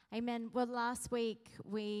Amen. Well, last week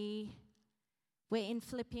we're in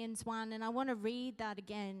Philippians 1, and I want to read that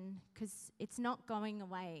again because it's not going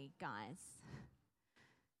away, guys.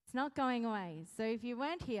 It's not going away. So if you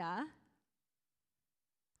weren't here,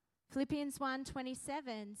 Philippians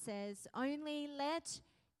 1:27 says, "Only let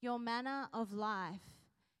your manner of life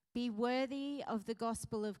be worthy of the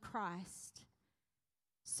gospel of Christ,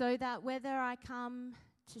 so that whether I come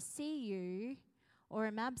to see you or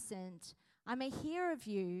am absent, I may hear of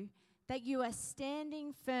you that you are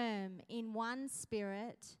standing firm in one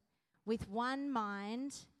spirit, with one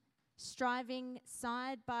mind, striving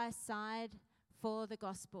side by side for the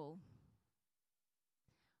gospel."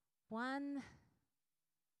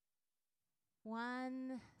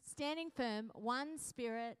 Standing firm, one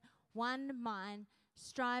spirit, one mind,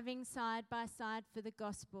 striving side by side for the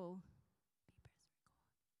gospel.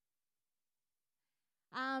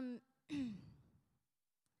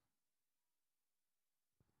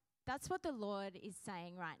 That's what the Lord is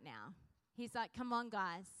saying right now. He's like, come on,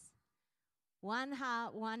 guys. One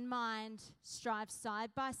heart, one mind, strive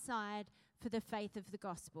side by side for the faith of the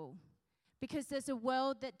gospel. Because there's a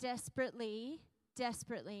world that desperately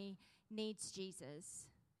needs Jesus.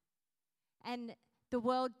 And the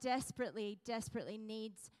world desperately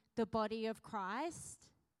needs the body of Christ.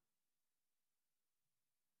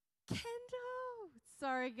 Kendall!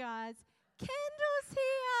 Sorry, guys. Kendall's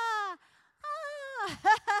here!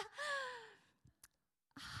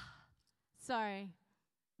 Sorry.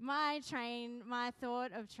 My train of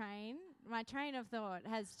thought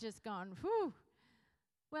has just gone, whew.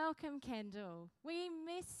 Welcome, Kendall. We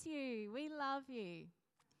miss you. We love you.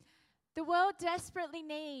 The world desperately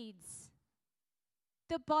needs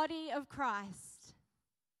the body of Christ.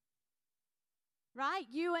 Right?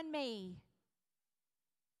 You and me.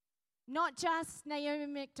 Not just Naomi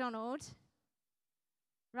Macdonald.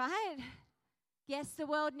 Right? Yes, the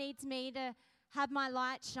world needs me to have my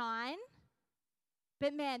light shine.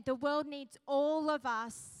 But man, the world needs all of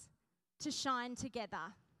us to shine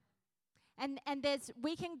together. And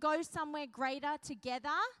we can go somewhere greater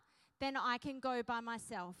together than I can go by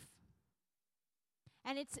myself.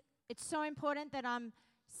 And it's so important that I'm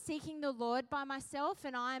seeking the Lord by myself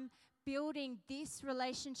and I'm building this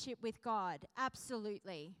relationship with God.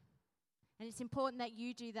 Absolutely. And it's important that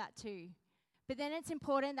you do that too. But then it's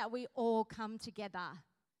important that we all come together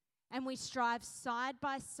and we strive side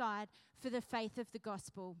by side for the faith of the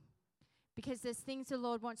gospel, because there's things the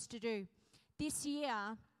Lord wants to do. This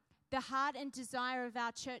year, the heart and desire of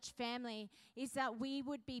our church family is that we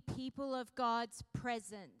would be people of God's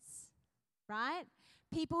presence, right?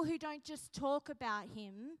 People who don't just talk about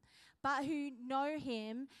Him, but who know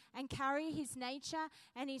Him and carry His nature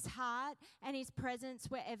and His heart and His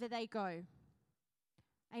presence wherever they go.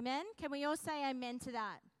 Amen? Can we all say amen to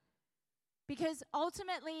that? Because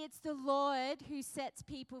ultimately it's the Lord who sets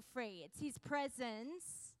people free. It's His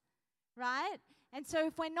presence, right? And so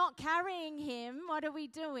if we're not carrying Him, what are we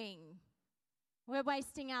doing? We're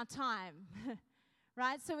wasting our time,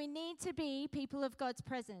 right? So we need to be people of God's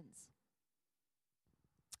presence.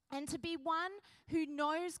 And to be one who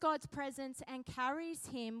knows God's presence and carries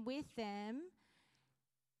Him with them,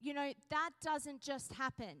 you know, that doesn't just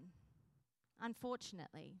happen,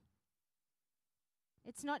 unfortunately.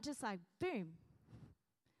 It's not just like, boom.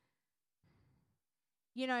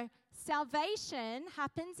 You know, salvation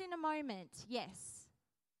happens in a moment, yes,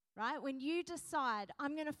 right? When you decide,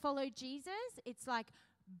 I'm going to follow Jesus, it's like,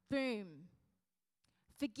 boom,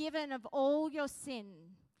 forgiven of all your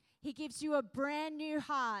sin. He gives you a brand new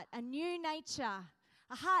heart, a new nature,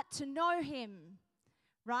 a heart to know Him,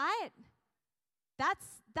 right?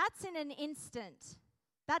 That's in an instant.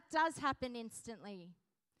 That does happen instantly,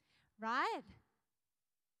 right?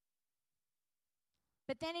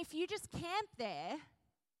 But then if you just camp there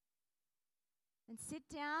and sit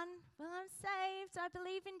down, well, I'm saved, I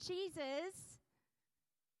believe in Jesus,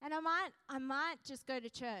 and I might just go to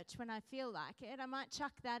church when I feel like it. I might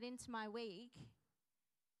chuck that into my week.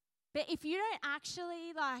 But if you don't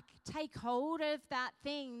actually take hold of that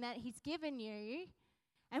thing that He's given you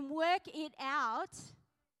and work it out,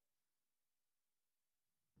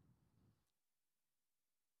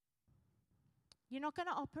 you're not going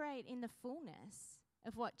to operate in the fullness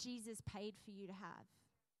of what Jesus paid for you to have.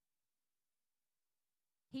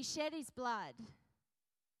 He shed His blood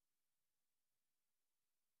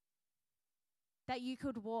that you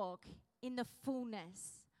could walk in the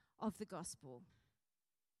fullness of the gospel.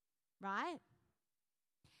 Right?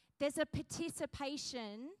 There's a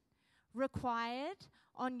participation required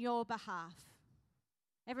on your behalf.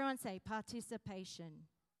 Everyone say participation.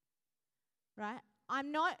 Right?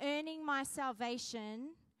 I'm not earning my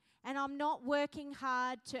salvation And I'm not working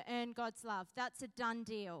hard to earn God's love. That's a done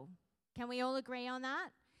deal. Can we all agree on that?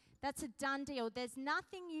 That's a done deal. There's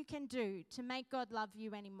nothing you can do to make God love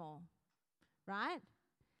you anymore, right?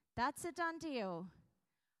 That's a done deal.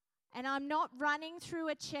 And I'm not running through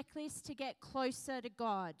a checklist to get closer to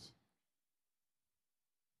God.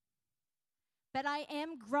 But I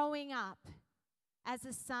am growing up as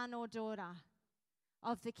a son or daughter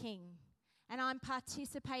of the King. And I'm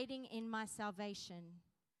participating in my salvation.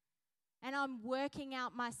 And I'm working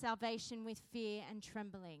out my salvation with fear and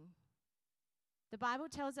trembling. The Bible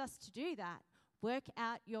tells us to do that. Work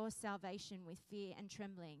out your salvation with fear and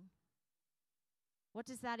trembling. What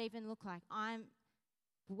does that even look like?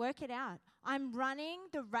 Work it out. I'm running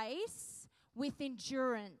the race with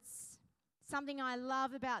endurance. Something I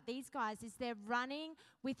love about these guys is they're running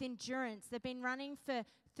with endurance. They've been running for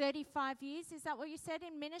 35 years. Is that what you said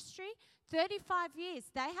in ministry? 35 years.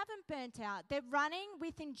 They haven't burnt out. They're running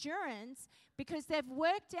with endurance because they've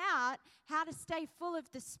worked out how to stay full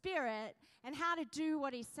of the Spirit and how to do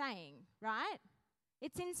what He's saying, right?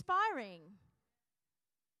 It's inspiring.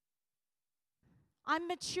 I'm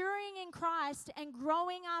maturing in Christ and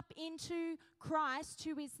growing up into Christ,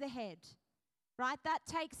 who is the head, right? That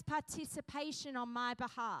takes participation on my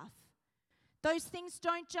behalf. Those things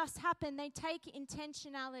don't just happen, they take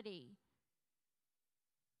intentionality.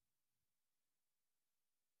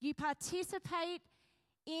 You participate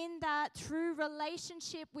in that through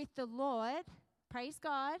relationship with the Lord, praise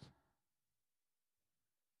God,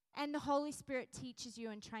 and the Holy Spirit teaches you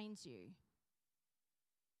and trains you.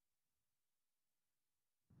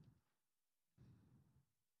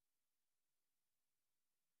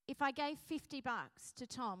 If I gave $50 to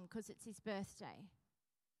Tom because it's his birthday,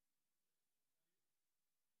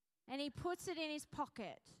 and he puts it in his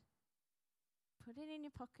pocket, put it in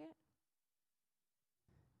your pocket.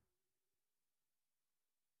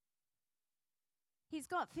 He's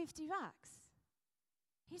got $50.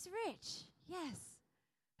 He's rich, yes.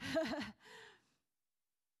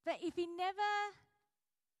 But if he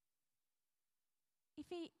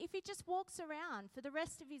just walks around for the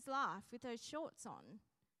rest of his life with those shorts on,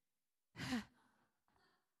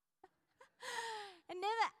 and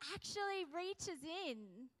never actually reaches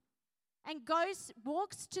in and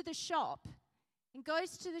walks to the shop and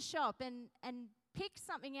picks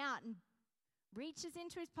something out and reaches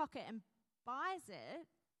into his pocket and buys it,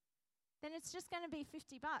 then it's just going to be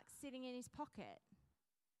 $50 sitting in his pocket.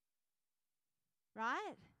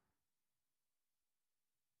 Right?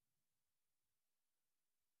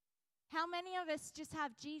 How many of us just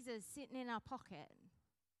have Jesus sitting in our pocket?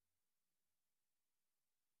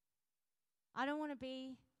 I don't want to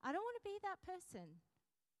be that person.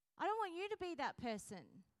 I don't want you to be that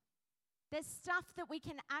person. There's stuff that we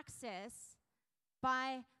can access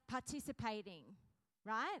by participating,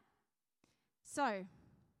 right? So,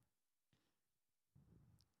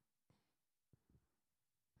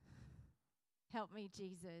 help me,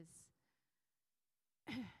 Jesus.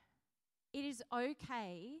 It is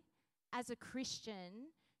okay as a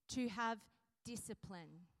Christian to have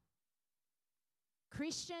discipline.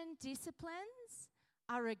 Christian disciplines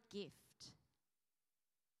are a gift.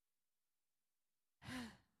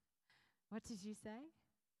 What did you say?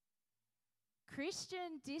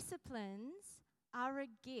 Christian disciplines are a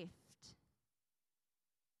gift.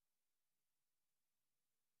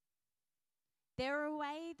 They're a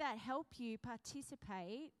way that help you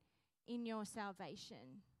participate in your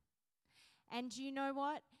salvation. And you know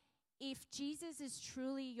what? If Jesus is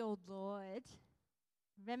truly your Lord,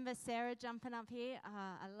 remember Sarah jumping up here?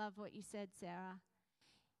 I love what you said, Sarah.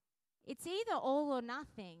 It's either all or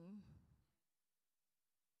nothing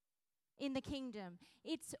in the kingdom.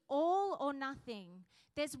 It's all or nothing.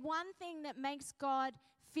 There's one thing that makes God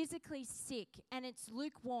physically sick, and it's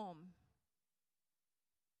lukewarm.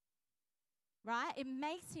 Right? It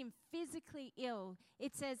makes him physically ill.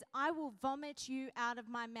 It says, I will vomit you out of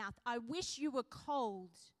my mouth. I wish you were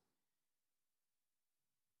cold.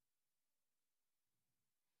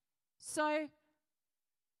 So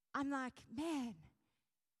I'm like, man,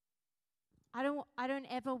 I don't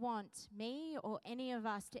ever want me or any of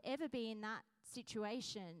us to ever be in that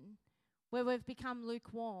situation where we've become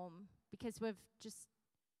lukewarm because we've just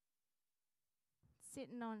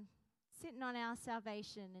sitting on our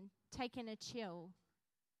salvation and taken a chill.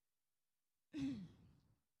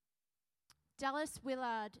 Dallas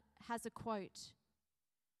Willard has a quote,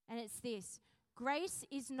 and it's this: grace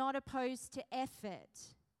is not opposed to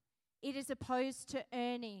effort. It is opposed to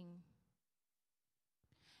earning.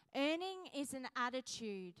 Earning is an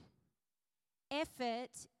attitude.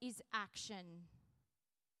 Effort is action.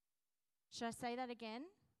 Should I say that again?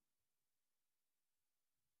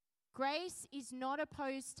 Grace is not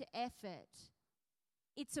opposed to effort.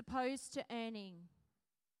 It's opposed to earning.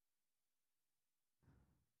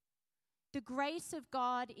 The grace of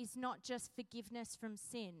God is not just forgiveness from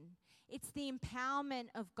sin. It's the empowerment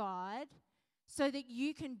of God so that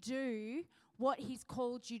you can do what He's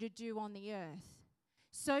called you to do on the earth.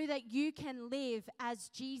 So that you can live as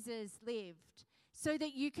Jesus lived. So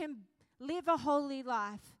that you can live a holy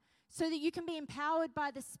life. So that you can be empowered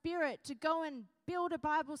by the Spirit to go and build a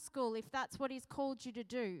Bible school if that's what He's called you to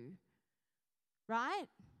do. Right?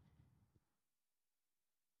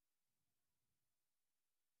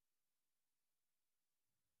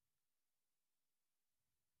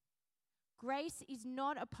 Grace is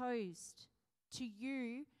not opposed to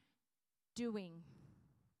you doing.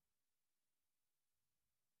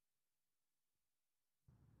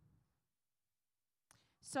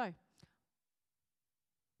 So,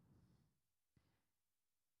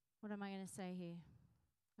 what am I going to say here?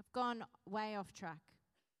 I've gone way off track.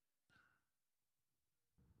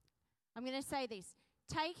 I'm going to say this.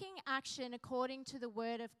 Taking action according to the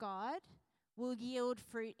Word of God will yield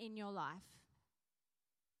fruit in your life.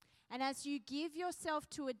 And as you give yourself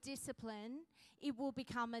to a discipline, it will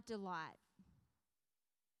become a delight.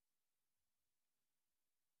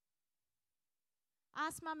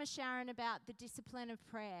 Ask Mama Sharon about the discipline of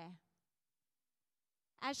prayer.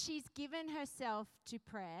 As she's given herself to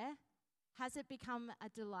prayer, has it become a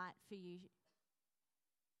delight for you?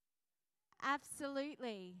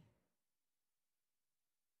 Absolutely.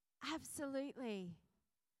 Absolutely.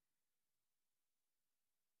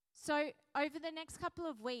 So over the next couple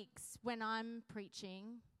of weeks when I'm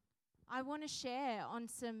preaching, I want to share on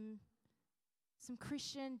some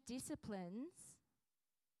Christian disciplines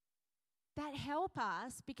that help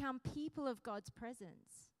us become people of God's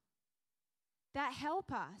presence, that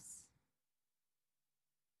help us.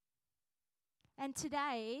 And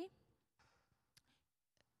today,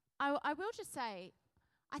 I will just say,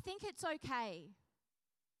 I think it's okay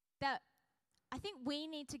that I think we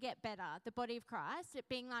need to get better, the body of Christ, at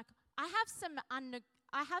being like, I have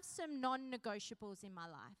some non-negotiables in my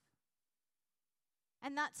life.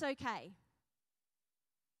 And that's okay.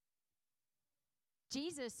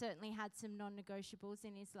 Jesus certainly had some non-negotiables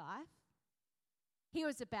in his life. He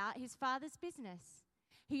was about his Father's business.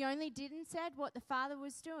 He only did and said what the Father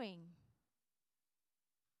was doing.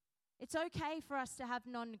 It's okay for us to have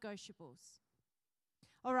non-negotiables.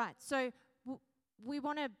 All right, so we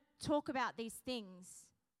want to talk about these things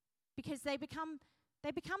because they become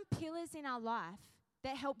pillars in our life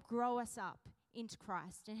that help grow us up into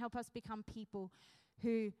Christ and help us become people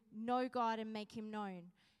who know God and make Him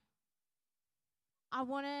known. I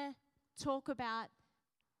want to talk about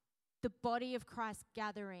the body of Christ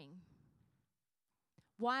gathering,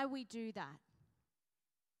 why we do that.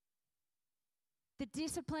 The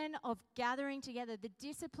discipline of gathering together, the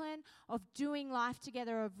discipline of doing life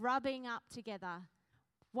together, of rubbing up together.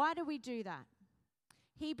 Why do we do that?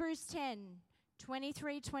 Hebrews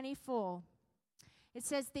 10:23-24. It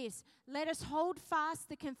says this, "Let us hold fast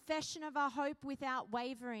the confession of our hope without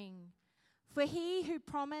wavering, for He who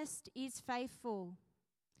promised is faithful.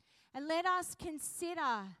 And let us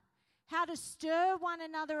consider how to stir one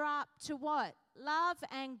another up to" what? "Love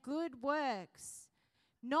and good works,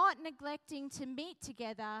 not neglecting to meet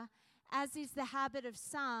together, as is the habit of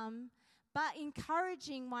some, but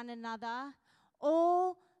encouraging one another,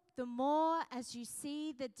 all the more as you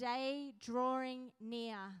see the day drawing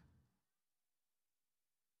near."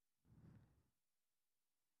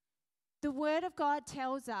 The Word of God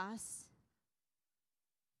tells us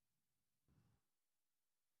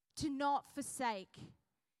to not forsake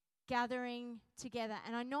gathering together.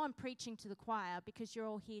 And I know I'm preaching to the choir because you're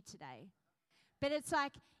all here today. But it's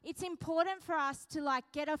like, it's important for us to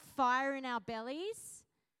get a fire in our bellies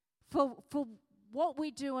for what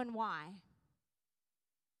we do and why.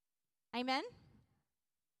 Amen?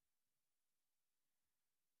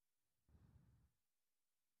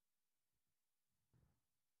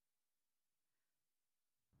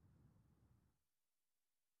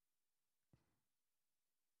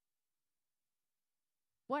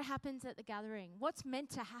 What happens at the gathering? What's meant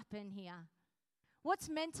to happen here? What's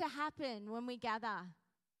meant to happen when we gather?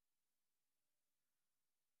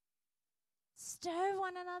 Stir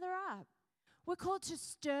one another up. We're called to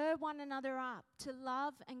stir one another up to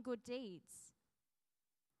love and good deeds.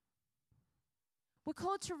 We're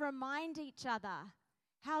called to remind each other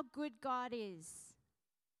how good God is.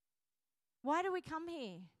 Why do we come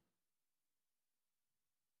here?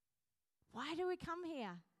 Why do we come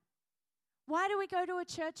here? Why do we go to a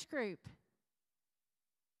church group?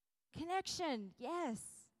 Connection, yes.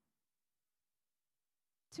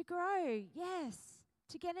 To grow, yes.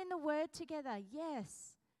 To get in the Word together,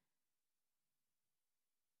 yes.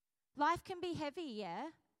 Life can be heavy, yeah?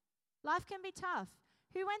 Life can be tough.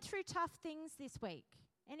 Who went through tough things this week?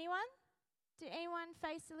 Anyone? Did anyone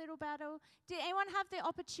face a little battle? Did anyone have the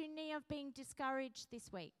opportunity of being discouraged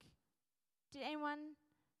this week? Did anyone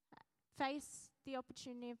face the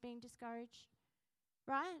opportunity of being discouraged?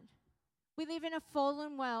 Right? We live in a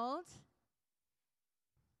fallen world.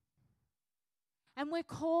 And we're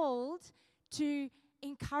called to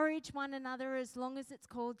encourage one another as long as it's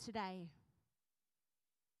called today.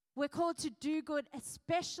 We're called to do good,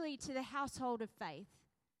 especially to the household of faith,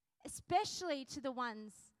 especially to the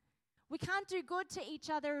ones. We can't do good to each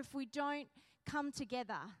other if we don't come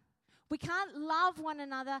together. We can't love one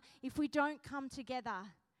another if we don't come together.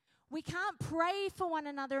 We can't pray for one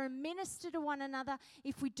another and minister to one another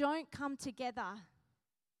if we don't come together.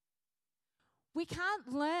 We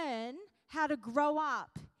can't learn how to grow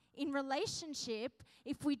up in relationship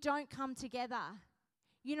if we don't come together.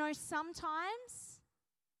 You know, sometimes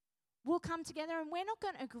we'll come together and we're not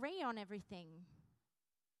going to agree on everything.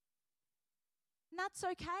 And that's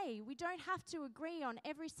okay. We don't have to agree on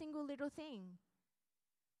every single little thing.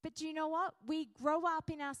 But do you know what? We grow up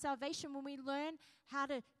in our salvation when we learn how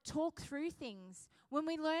to talk through things, when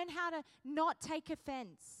we learn how to not take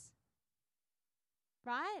offense.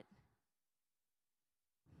 Right?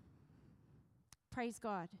 Praise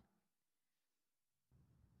God.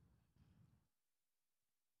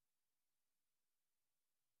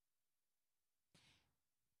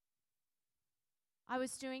 I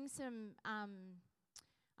was doing some,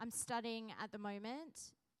 I'm studying at the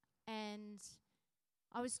moment, and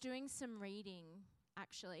I was doing some reading,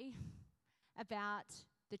 actually, about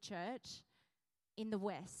the church in the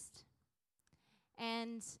West.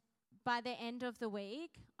 And by the end of the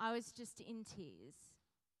week, I was just in tears.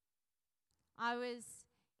 I was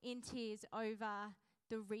in tears over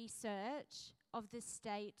the research of the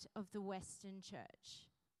state of the Western church.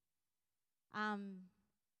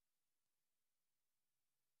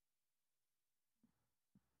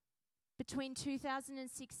 Between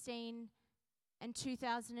 2016 and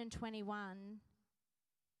 2021,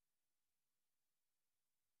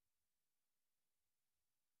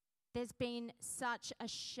 there's been such a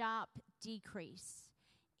sharp decrease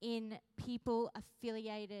in people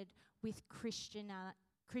affiliated with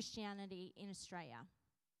Christianity in Australia.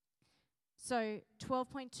 So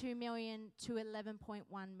 12.2 million to 11.1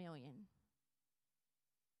 million.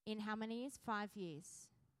 In how many years? 5 years.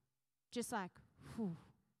 Just like, whew.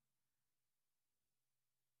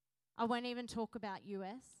 I won't even talk about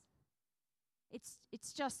US.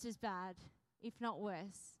 It's just as bad, if not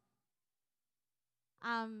worse.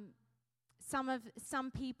 Some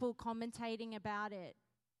people commentating about it,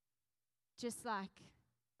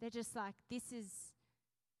 they're just like, this is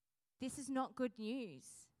not good news,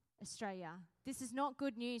 Australia. This is not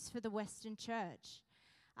good news for the Western church.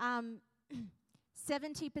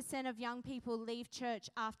 70% of young people leave church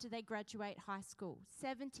after they graduate high school.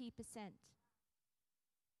 70%.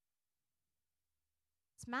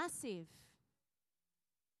 It's massive.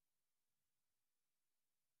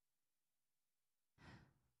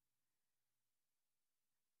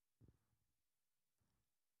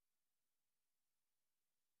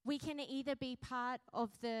 We can either be part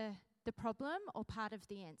of the problem or part of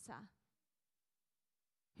the answer.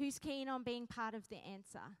 Who's keen on being part of the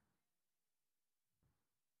answer?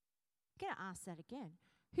 I'm going to ask that again.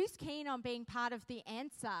 Who's keen on being part of the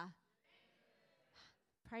answer?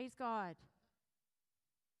 Praise God.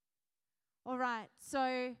 All right,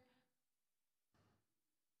 so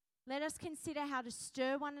let us consider how to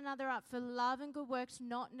stir one another up for love and good works,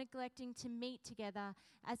 not neglecting to meet together,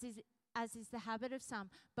 as is the habit of some,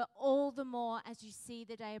 but all the more as you see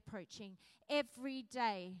the day approaching. Every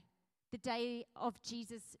day, the day of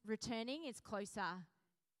Jesus returning is closer,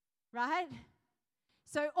 right?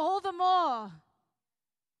 So all the more.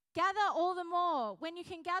 Gather all the more. When you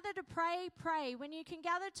can gather to pray, pray. When you can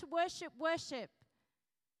gather to worship, worship.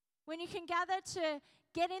 When you can gather to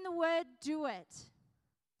get in the Word, do it.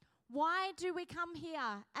 Why do we come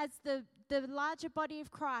here as the larger body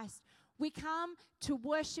of Christ? We come to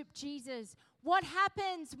worship Jesus. What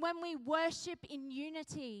happens when we worship in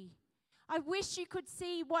unity? I wish you could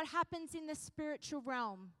see what happens in the spiritual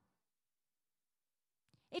realm.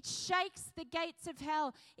 It shakes the gates of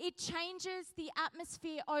hell. It changes the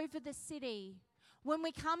atmosphere over the city when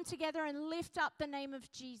we come together and lift up the name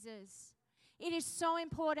of Jesus. It is so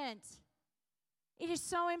important. It is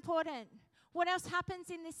so important. What else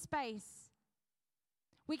happens in this space?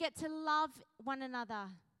 We get to love one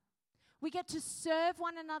another. We get to serve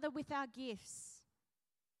one another with our gifts.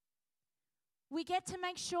 We get to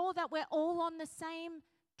make sure that we're all on the same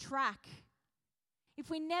track. If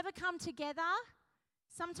we never come together,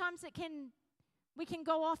 sometimes we can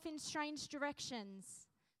go off in strange directions.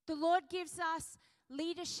 The Lord gives us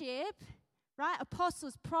leadership, right?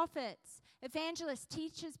 Apostles, prophets, evangelists,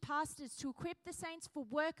 teachers, pastors, to equip the saints for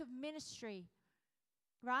work of ministry,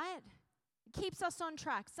 right? It keeps us on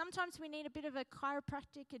track. Sometimes we need a bit of a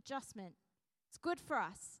chiropractic adjustment. It's good for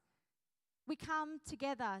us. We come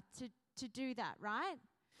together to do that, right?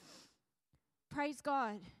 Praise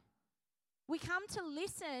God. We come to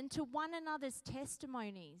listen to one another's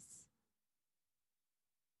testimonies.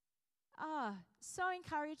 So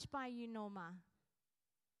encouraged by you, Norma.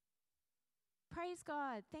 Praise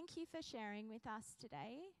God. Thank you for sharing with us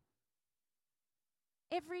today.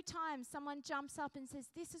 Every time someone jumps up and says,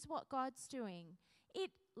 this is what God's doing,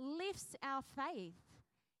 it lifts our faith.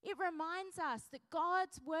 It reminds us that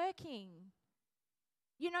God's working.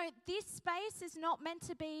 You know, this space is not meant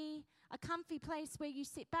to be a comfy place where you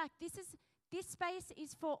sit back. This space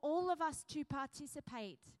is for all of us to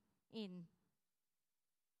participate in.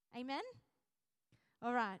 Amen?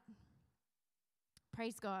 All right.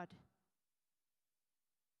 Praise God.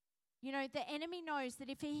 You know, the enemy knows that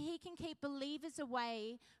if he can keep believers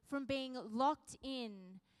away from being locked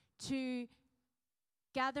in to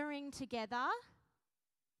gathering together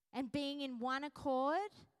and being in one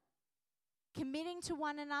accord, committing to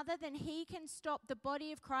one another, then he can stop the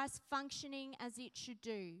body of Christ functioning as it should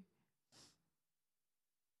do.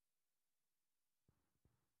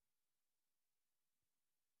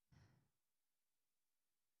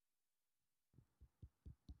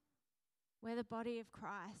 We're the body of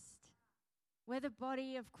Christ. We're the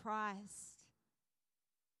body of Christ.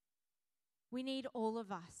 We need all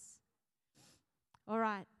of us. All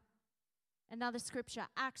right. Another scripture,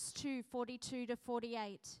 Acts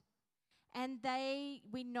 2:42-48. And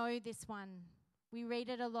we know this one. We read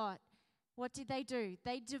it a lot. What did they do?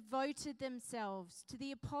 They devoted themselves to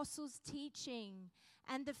the apostles' teaching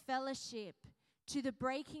and the fellowship, to the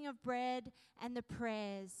breaking of bread and the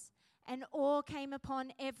prayers. And awe came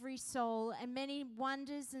upon every soul, and many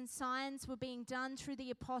wonders and signs were being done through the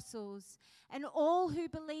apostles. And all who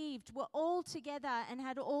believed were all together and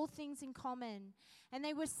had all things in common. And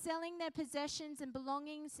they were selling their possessions and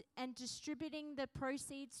belongings and distributing the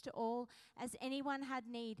proceeds to all as anyone had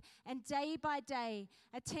need. And day by day,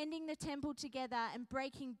 attending the temple together and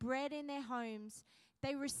breaking bread in their homes,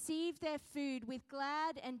 they received their food with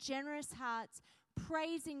glad and generous hearts,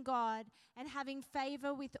 praising God and having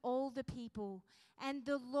favor with all the people. And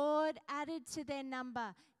the Lord added to their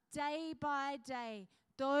number day by day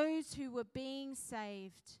those who were being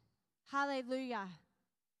saved. Hallelujah.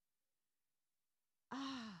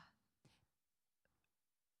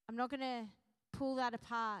 I'm not going to pull that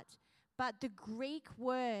apart, but the Greek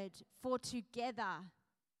word for together,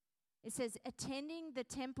 it says attending the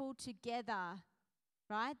temple together,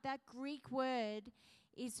 right? That Greek word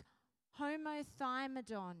is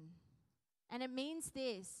homothymadon. And it means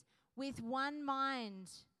this: with one mind,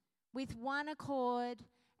 with one accord,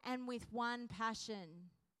 and with one passion.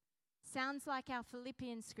 Sounds like our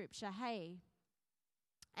Philippians scripture, hey?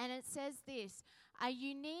 And it says this: a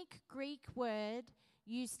unique Greek word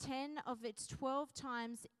used 10 of its 12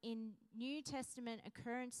 times in New Testament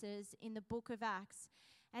occurrences in the book of Acts.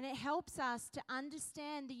 And it helps us to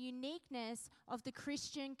understand the uniqueness of the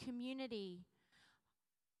Christian community.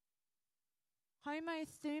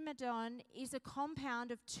 Homothymadon is a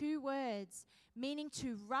compound of two words, meaning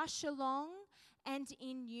to rush along and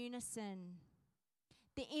in unison.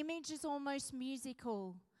 The image is almost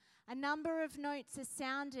musical. A number of notes are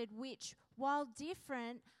sounded which, while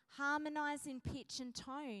different, harmonize in pitch and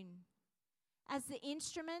tone. As the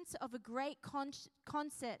instruments of a great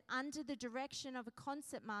concert under the direction of a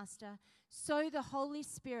concertmaster, so the Holy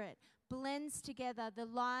Spirit blends together the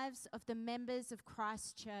lives of the members of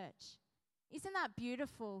Christ's church. Isn't that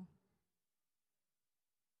beautiful?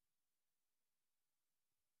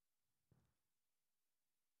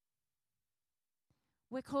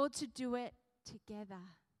 We're called to do it together.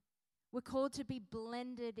 We're called to be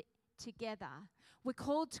blended together. We're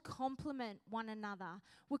called to complement one another.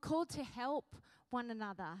 We're called to help one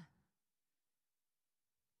another.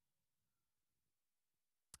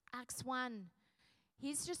 Acts 1.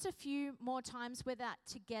 Here's just a few more times where that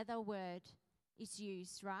together word is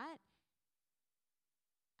used, right?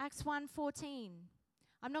 Acts 1:14.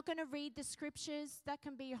 I'm not going to read the scriptures. That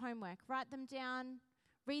can be your homework. Write them down.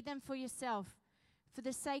 Read them for yourself for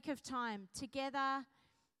the sake of time. Together,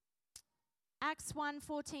 Acts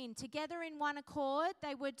 1:14. Together in one accord,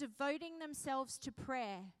 they were devoting themselves to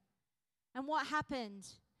prayer. And what happened?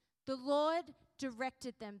 The Lord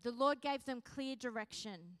directed them. The Lord gave them clear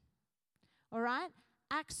direction. All right?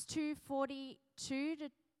 Acts 2:42 to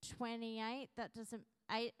 28.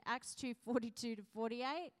 Acts 2:42 to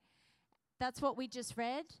 48. That's what we just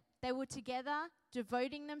read. They were together,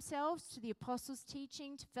 devoting themselves to the apostles'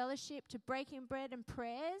 teaching, to fellowship, to breaking bread and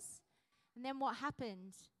prayers. And then what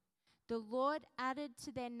happened? The Lord added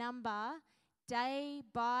to their number day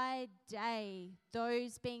by day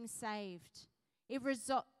those being saved. It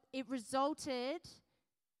resulted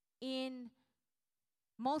in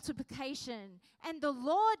multiplication and the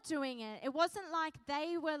Lord doing it. It wasn't like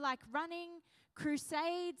they were like running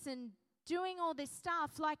crusades and doing all this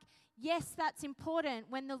stuff. Like, yes, that's important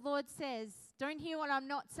when the Lord says, don't hear what I'm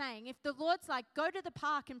not saying. If the Lord's like, go to the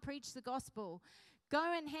park and preach the gospel,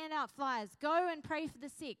 go and hand out flyers, go and pray for the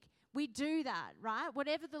sick, we do that, right?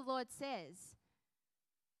 Whatever the Lord says.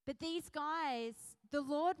 But these guys, the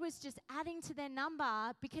Lord was just adding to their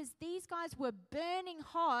number because these guys were burning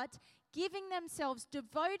hot, giving themselves,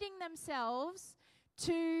 devoting themselves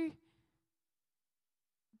to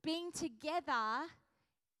being together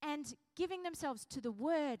and giving themselves to the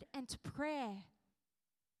word and to prayer.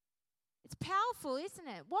 It's powerful, isn't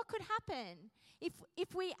it? What could happen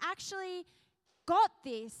if we actually got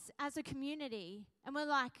this as a community and we're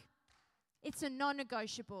like, it's a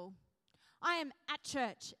non-negotiable. I am at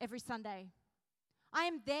church every Sunday. I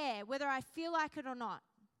am there whether I feel like it or not.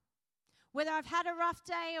 Whether I've had a rough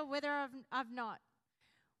day or whether I've not.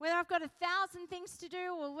 Whether I've got 1,000 things to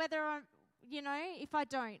do or whether I'm, if I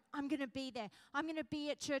don't, I'm going to be there. I'm going to be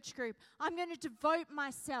at church group. I'm going to devote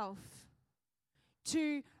myself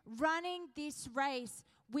to running this race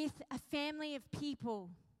with a family of people.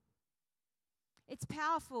 It's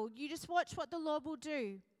powerful. You just watch what the Lord will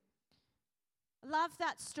do. I love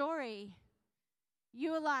that story.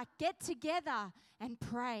 You were like, get together and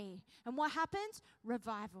pray. And what happens?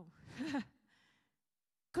 Revival.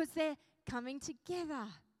 Because they're coming together.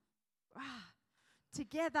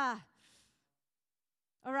 Together.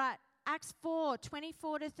 All right, Acts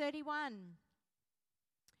 4:24 to 31.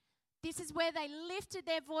 This is where they lifted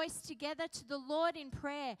their voice together to the Lord in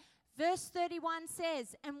prayer. Verse 31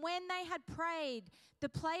 says, and when they had prayed, the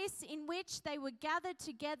place in which they were gathered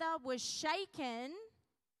together was shaken.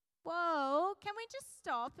 Whoa, can we just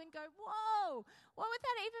stop and go, whoa, what would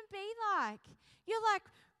that even be like? You're like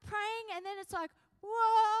praying and then it's like,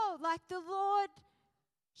 whoa, like the Lord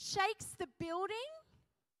shakes the building.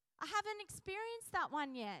 I haven't experienced that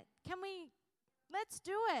one yet. Let's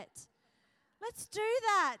do it. Let's do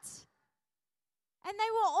that. And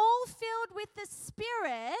they were all filled with the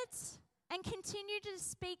Spirit and continued to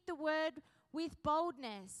speak the word with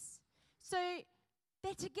boldness. So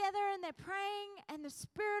they're together and they're praying and the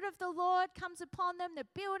Spirit of the Lord comes upon them, the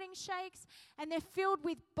building shakes, and they're filled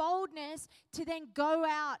with boldness to then go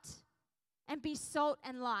out and be salt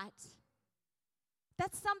and light.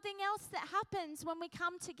 That's something else that happens when we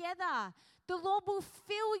come together. The Lord will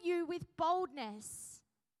fill you with boldness.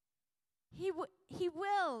 He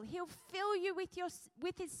will. He'll fill you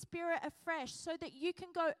with His Spirit afresh so that you can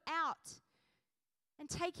go out and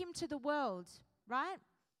take Him to the world, right?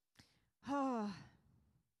 Oh.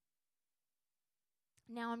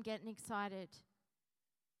 Now I'm getting excited.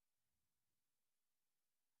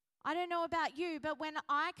 I don't know about you, but when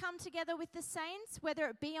I come together with the saints, whether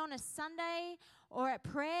it be on a Sunday or at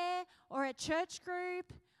prayer or at church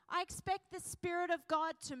group, I expect the Spirit of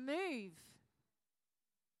God to move.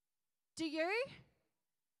 Do you?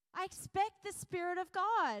 I expect the Spirit of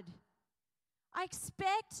God. I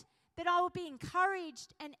expect that I will be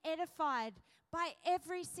encouraged and edified by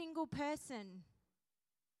every single person.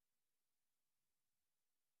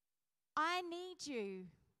 I need you,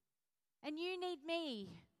 and you need me,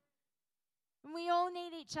 and we all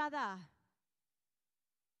need each other.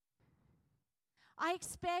 I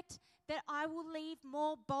expect that I will leave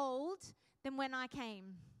more bold than when I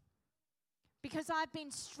came, because I've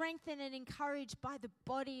been strengthened and encouraged by the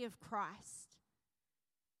body of Christ.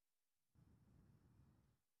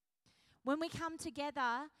 When we come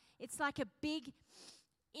together, it's like a big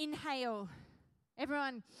inhale.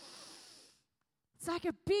 Everyone, it's like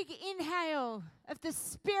a big inhale of the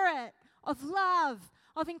Spirit, of love,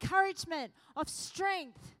 of encouragement, of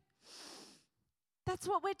strength. That's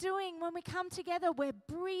what we're doing when we come together. We're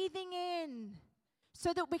breathing in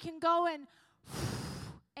so that we can go and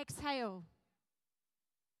exhale.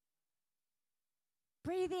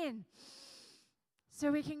 Breathe in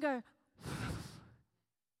so we can go.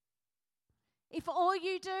 If all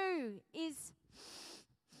you do is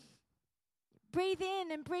breathe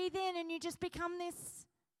in and you just become this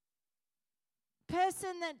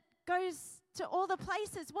person that goes to all the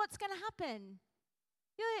places, what's going to happen?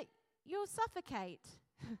 you'll suffocate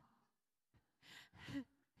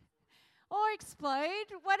or explode,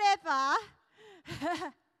 whatever.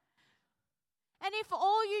 And if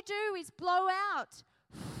all you do is blow out,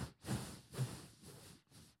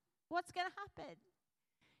 what's going to happen?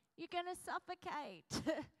 You're going to suffocate.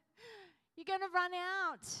 You're going to run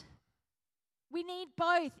out. We need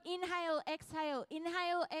both. Inhale, exhale.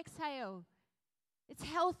 Inhale, exhale. It's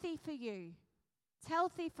healthy for you. It's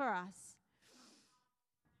healthy for us.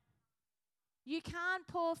 You can't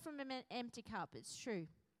pour from an empty cup. It's true.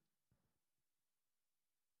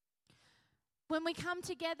 When we come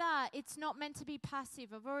together, it's not meant to be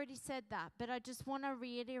passive. I've already said that, but I just want to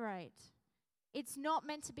reiterate. It's not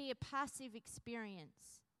meant to be a passive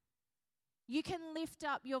experience. You can lift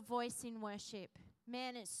up your voice in worship.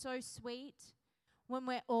 Man, it's so sweet when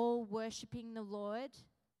we're all worshiping the Lord.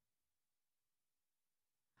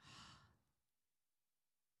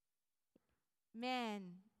 Man,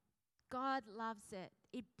 God loves it.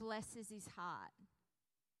 It blesses his heart.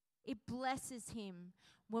 It blesses him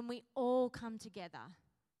when we all come together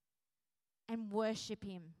and worship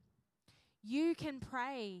him. You can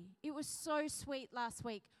pray. It was so sweet last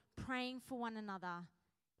week, praying for one another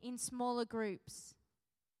in smaller groups.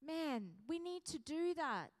 Man, we need to do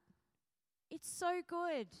that. It's so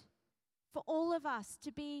good for all of us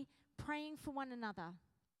to be praying for one another.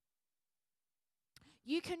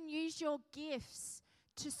 You can use your gifts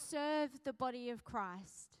to serve the body of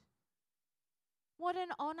Christ. What an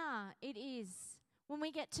honor it is when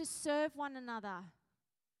we get to serve one another.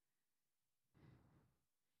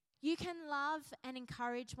 You can love and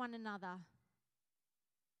encourage one another.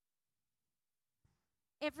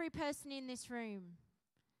 Every person in this room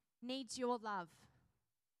needs your love.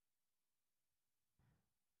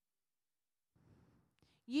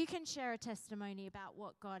 You can share a testimony about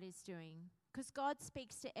what God is doing, because God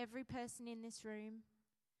speaks to every person in this room.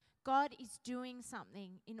 God is doing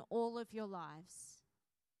something in all of your lives.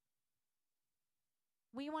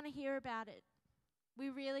 We want to hear about it.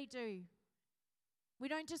 We really do. We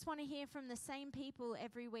don't just want to hear from the same people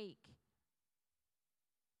every week.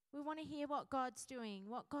 We want to hear what God's doing,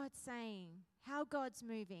 what God's saying, how God's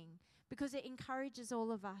moving, because it encourages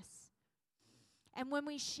all of us. And when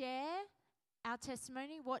we share our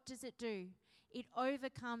testimony, what does it do? It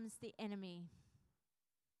overcomes the enemy.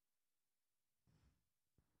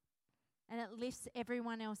 And it lifts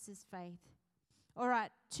everyone else's faith. All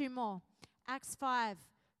right, two more. Acts 5,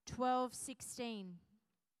 12, 16.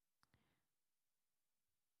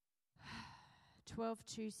 12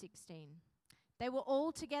 to 16. They were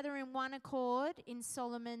all together in one accord in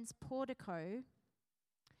Solomon's portico.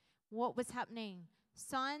 What was happening?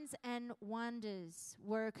 Signs and wonders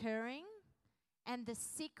were occurring, and the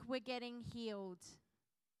sick were getting healed.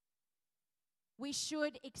 We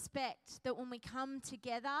should expect that when we come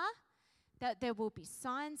together, that there will be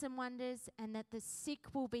signs and wonders and that the sick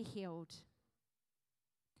will be healed.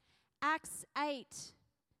 Acts 8,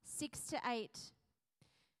 6 to 8.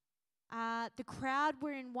 The crowd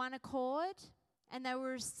were in one accord and they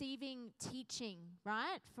were receiving teaching,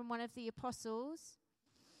 right, from one of the apostles,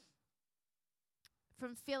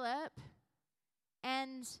 from Philip.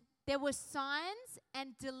 And there were signs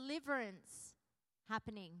and deliverance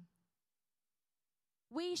happening.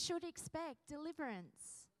 We should expect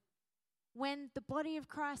deliverance when the body of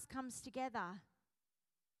Christ comes together,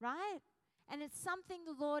 right? And it's something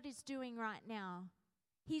the Lord is doing right now.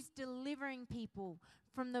 He's delivering people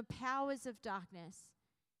from the powers of darkness.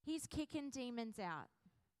 He's kicking demons out.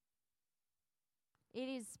 It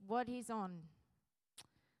is what he's on.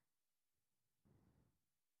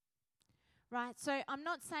 Right, so I'm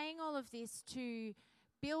not saying all of this to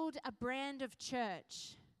build a brand of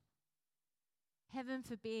church. Heaven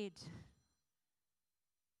forbid.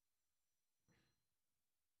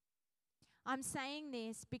 I'm saying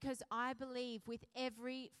this because I believe with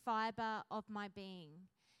every fiber of my being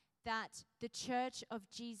that the church of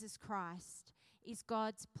Jesus Christ is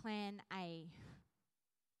God's plan A.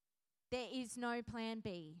 There is no plan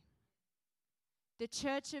B. The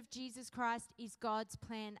church of Jesus Christ is God's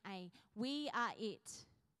plan A. We are it.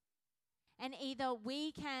 And either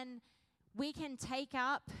we can take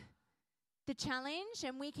up the challenge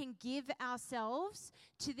and we can give ourselves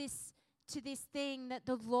to this thing that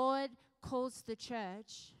the Lord calls the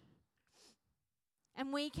church,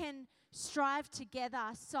 and we can strive together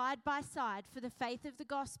side by side for the faith of the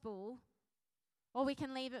gospel, or we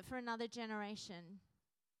can leave it for another generation.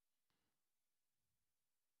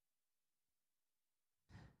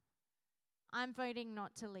 I'm voting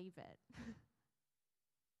not to leave it.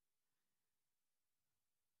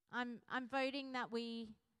 I'm voting that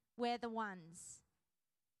we're the ones.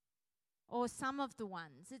 or some of the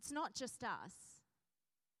ones. It's not just us.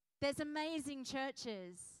 There's amazing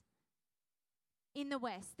churches in the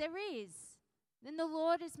West. There is. And the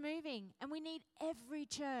Lord is moving. And we need every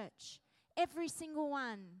church, every single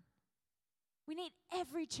one. We need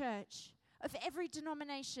every church of every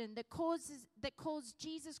denomination that calls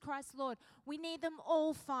Jesus Christ Lord. We need them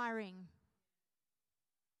all firing.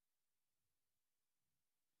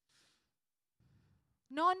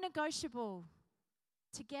 Non-negotiable.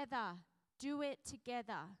 Together. Do it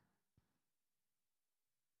together.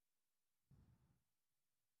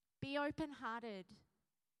 Be open-hearted.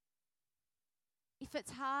 If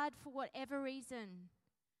it's hard for whatever reason,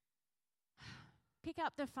 pick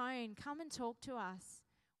up the phone. Come and talk to us.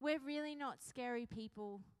 We're really not scary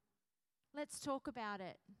people. Let's talk about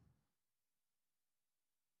it.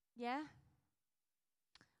 Yeah?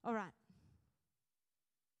 All right.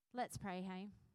 Let's pray, hey?